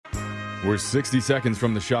We're 60 seconds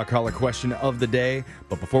from the shot collar question of the day.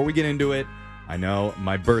 But before we get into it, I know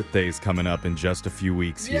my birthday's coming up in just a few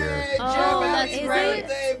weeks here. Yay, Jeff, happy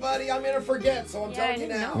birthday, buddy. I'm going to forget, so I'm telling you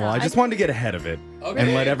now. Well, I just wanted to get ahead of it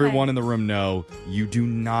and let everyone in the room know you do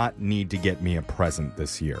not need to get me a present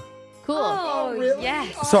this year. Cool. Oh, really?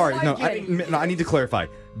 Yes. Sorry, no, I need to clarify.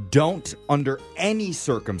 Don't, under any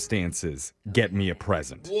circumstances, get me a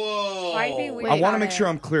present. Whoa. I want to make sure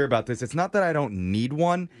I'm clear about this. It's not that I don't need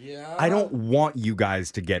one. Yeah. I don't want you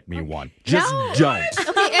guys to get me one. Just don't.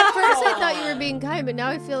 Okay, at first I thought you were being kind, but now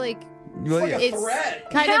I feel like Well, like yeah. a it's threat.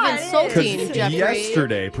 kind Yeah, of it is. insulting, 'Cause Jeffrey.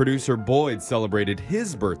 yesterday, producer Boyd celebrated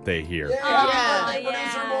his birthday here. Yeah. Yeah.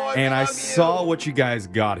 Producer boy, And I love you. saw what you guys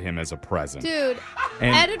got him as a present. Dude,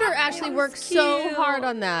 And- editor Ashley worked so cute. hard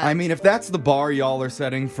on that. I mean, if that's the bar y'all are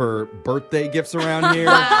setting for birthday gifts around here,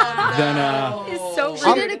 then It's so she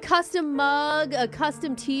rude. did a custom mug, a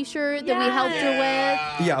custom T-shirt that we helped her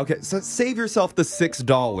with. yeah, okay. So save yourself the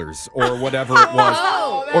 $6 or whatever it was.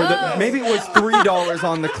 Oh, Or no. maybe it was $3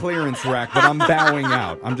 on the clearance rack, but I'm bowing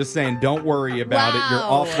out. I'm just saying, don't worry about it. You're Wow.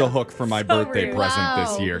 off the hook for my birthday rude. present Wow.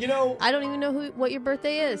 this year. You know, I don't even know what your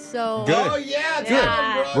birthday is, so Good. oh, yeah. Good. tell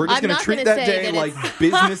him, bro. We're just I'm going to not treat gonna that say day that like it's-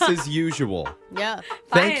 business as usual. yeah.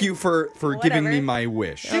 Thank Fine. you for giving me Whatever. my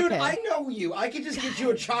wish. Dude, Okay. I know you. I could just get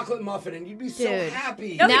you a chocolate muffin and you'd be so Dude.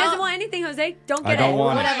 happy. No, he Now- doesn't want anything, Jose. Don't get I don't it.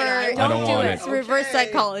 want it. Whatever. I don't want it. It's reverse Okay.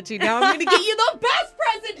 psychology. Now I'm going to get you the best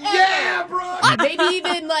present ever. Yeah, bro. Maybe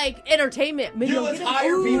even like entertainment. Maybe Dude, I'll let's get him-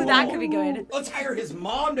 hire Ooh, people. that could be good. Let's hire his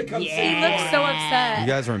mom to come Yeah. see He looks so You upset.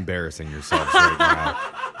 guys are embarrassing yourselves right now.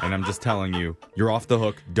 And I'm just telling you, you're off the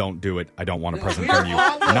hook. Don't do it. I don't want a present we are from you.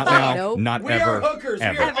 on the Not hook. now. Nope. Not We ever. are hookers.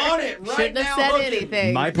 Ever. We are on it right Shouldn't now. have said hooking.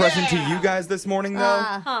 anything. My present to Yeah. you guys this morning, though,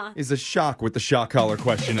 Huh. is a shock with the shock collar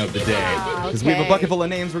question of the day. Because we have a okay. bucket full of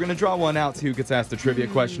names. We're going to draw one out. See who gets asked a trivia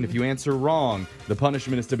question. If you answer wrong, the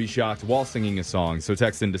punishment is to be shocked while singing a song. So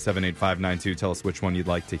text into 78592. Tell us which one you'd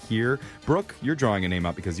like to hear. Brooke, you're drawing a name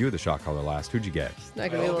out because you were the shock collar last. Who'd you get? Not I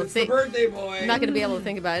gonna be able hope to it's the think. birthday boy. I'm not going to be able to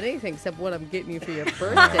think about anything except what I'm getting you for your We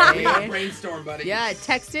birthday. gotta brainstorm, buddy. Yeah,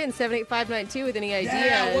 text in 78592 with any Yeah,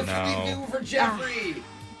 ideas. what No. can we do for Jeffrey?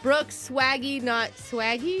 Brooks, swaggy, not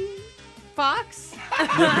swaggy. Fox.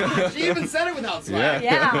 She even said it without swag.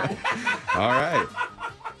 Yeah. All right.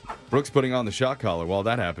 Brooke's putting on the shock collar. While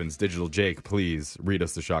that happens, Digital Jake, please read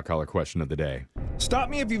us the shock collar question of the day. Stop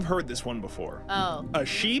me if you've heard this one before. Oh. A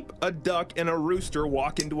sheep, a duck, and a rooster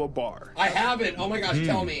walk into a bar. I haven't. Oh my gosh,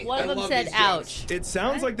 tell me. One I of them love said, these ouch. jokes. It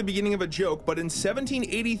sounds like the beginning of a joke, but in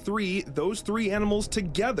 1783, those three animals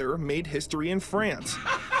together made history in France.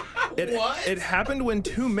 What? It happened when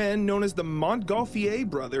two men known as the Montgolfier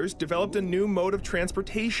brothers developed a new mode of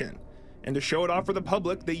transportation. And to show it off for the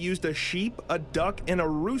public, they used a sheep, a duck, and a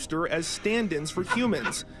rooster as stand-ins for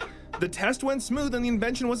humans. The test went smooth and the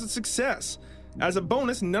invention was a success. As a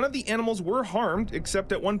bonus, none of the animals were harmed,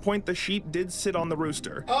 except at one point the sheep did sit on the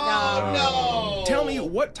rooster. Oh, no. Tell me,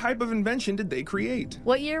 what type of invention did they create?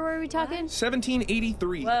 What year were we talking?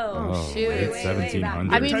 1783. Whoa. shoot. It's Wait,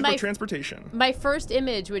 1700. I mean, Type my- of transportation. My first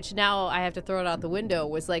image, which now I have to throw it out the window,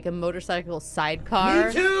 was like a motorcycle sidecar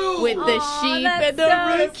Me too. with the Aw, sheep that's and the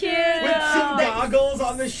so rooster. cute. With some goggles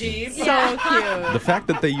on the sheep. So cute. The fact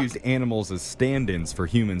that they used animals as stand-ins for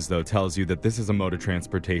humans, though, tells you that this is a mode of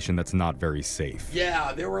transportation that's not very safe.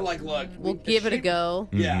 Yeah, they were like, look. We'll give it a go.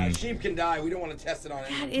 Yeah, a sheep can die. We don't want to test it on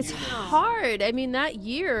any It's humans. hard. I mean, that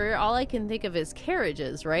year, all I can think of is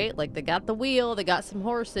carriages, right? Like they got the wheel, they got some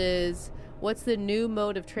horses. What's the new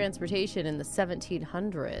mode of transportation in the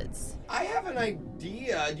 1700s? I have an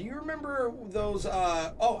idea. Do you remember those?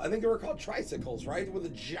 I think they were called tricycles, right? With a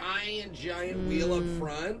giant wheel up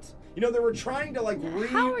front. You know, they were trying to like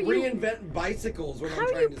How are you- reinvent bicycles. What How I'm are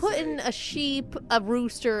trying you to putting say. a sheep, a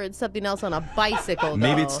rooster, and something else on a bicycle?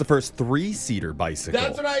 Maybe though? it's the first three-seater bicycle.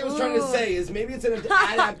 That's what I was trying to Ooh. say. Is maybe it's an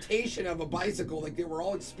adaptation of a bicycle. Like they were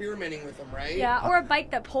all experimenting with them, right? Yeah, or a bike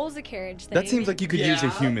that pulls a carriage thing. That seems like you could use a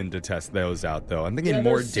Yeah. human to test those out, though. I'm thinking Yeah,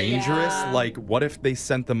 more they're safe. dangerous. Yeah. Like, what if they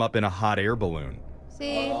sent them up in a hot air balloon?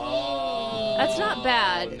 See? Oh, That's not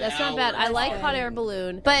bad. That's not now bad. I we're like talking. hot air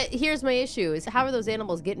balloon. But here's my issue is how are those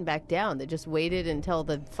animals getting back down? They just waited until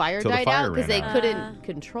the fire Till the died fire out because ran they out. couldn't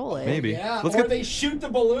control it. Maybe. Yeah, Let's or get they shoot the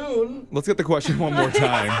balloon. let's get the question one more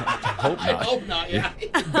time. Hope I not. hope not. Yeah.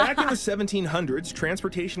 Back in the 1700s,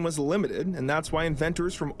 transportation was limited, and that's why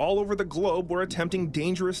inventors from all over the globe were attempting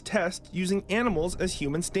dangerous tests using animals as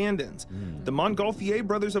human stand-ins. The Montgolfier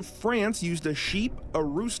brothers of France used a sheep, a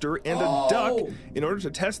rooster, and a duck in order to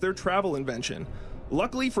test their travel invention.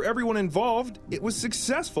 Luckily for everyone involved, it was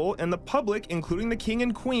successful, and the public, including the king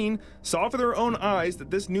and queen, saw for their own eyes that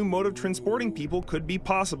this new mode of transporting people could be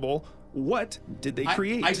possible. What did they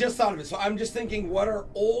create? I just thought of it. So I'm just thinking, what are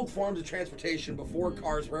old forms of transportation before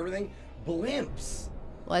cars were everything? Blimps.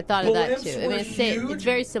 Well, I thought of that Blimps too. I mean, were it's huge.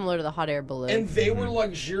 very similar to the hot air balloon. And they were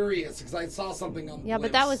luxurious because I saw something on yeah, blimps.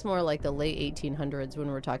 but that was more like the late 1800s when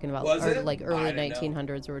we're talking about, Was or it? like I early don't know.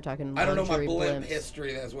 1900s when we're talking I don't know my luxury blimp blimps.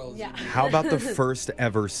 history as well as Yeah. you do. How about the first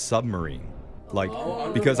ever submarine? Like, Oh,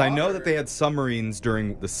 because I know underwater. that they had submarines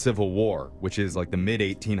during the Civil War, which is like the mid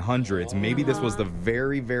 1800s. Maybe this was the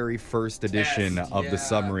very, very first edition Test, of yeah. the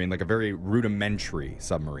submarine, like a very rudimentary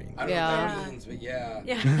submarine. I don't know Yeah. what that means, but yeah.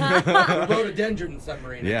 Yeah. The rhododendron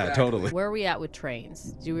submarine. Yeah, exactly. totally. Where are we at with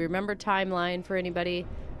trains? Do we remember timeline for anybody?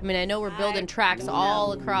 I mean, I know we're building tracks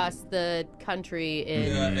all across the country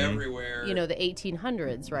in, Yeah, everywhere. you know, the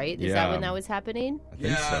 1800s, right? Is Yeah. that when that was happening? I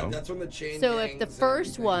think Yeah, so. that's when the chain. So if the gangs and first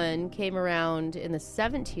everything. one came around in the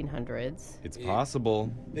 1700s, It's possible.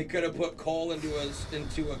 They could have put coal into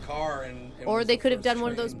a car and it or was they the could have first done one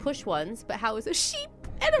of those train. push ones, but how is a sheep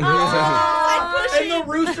and a rooster side pushing? And the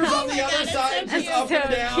roosters Oh on the my other God, it's side, so just up so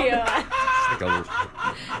and down. cute. It's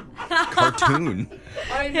like a cartoon.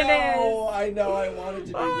 I know, I wanted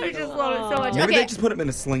to do I just love it so much. Maybe okay. they just put them in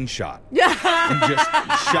a slingshot and just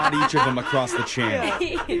shot each of them across the channel.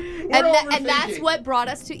 And that's overthinking. what brought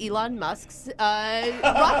us to Elon Musk's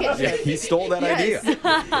rocket Yeah, ship. he stole that Yes.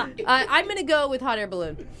 idea. I'm going to go with hot air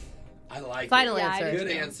balloon. I like Final it. answer.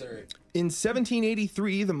 Good answer. In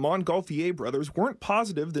 1783, the Montgolfier brothers weren't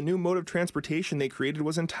positive the new mode of transportation they created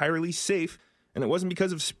was entirely safe, and it wasn't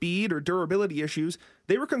because of speed or durability issues.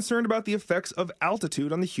 They were concerned about the effects of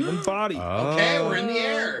altitude on the human body. Okay, we're in the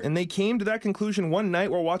air. And they came to that conclusion one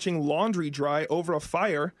night while watching laundry dry over a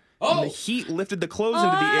fire. Oh. And the heat lifted the clothes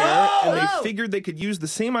into the air, and they Oh. figured they could use the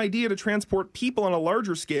same idea to transport people on a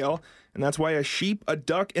larger scale. And that's why a sheep, a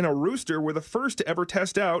duck, and a rooster were the first to ever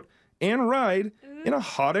test out and ride in a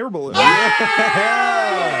hot air balloon. Hey,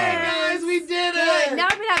 guys, we did it. Now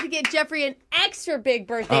I'm going to have to get Jeffrey an extra big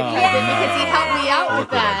birthday Oh, present no. because he helped me out with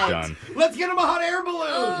Look what I've that. done. Let's get him a hot air balloon.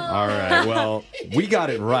 All right, well, we got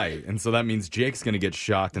it right. And so that means Jake's going to get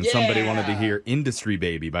shocked, and somebody wanted to Yeah. hear Industry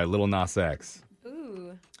Baby by Lil Nas X.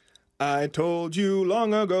 Ooh. I told you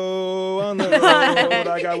long ago on the road,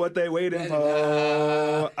 I got what they waiting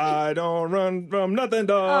for. I don't run from nothing,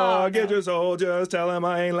 dog. Get your soul, just tell him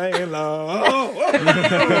I ain't laying low.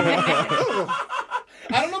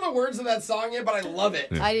 I don't know the words of that song yet, but I love it.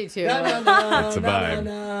 I do too. Na, na, na, It's a na, vibe.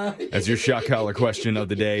 na, na. As your shot collar question of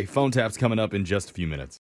the day, phone tap's coming up in just a few minutes.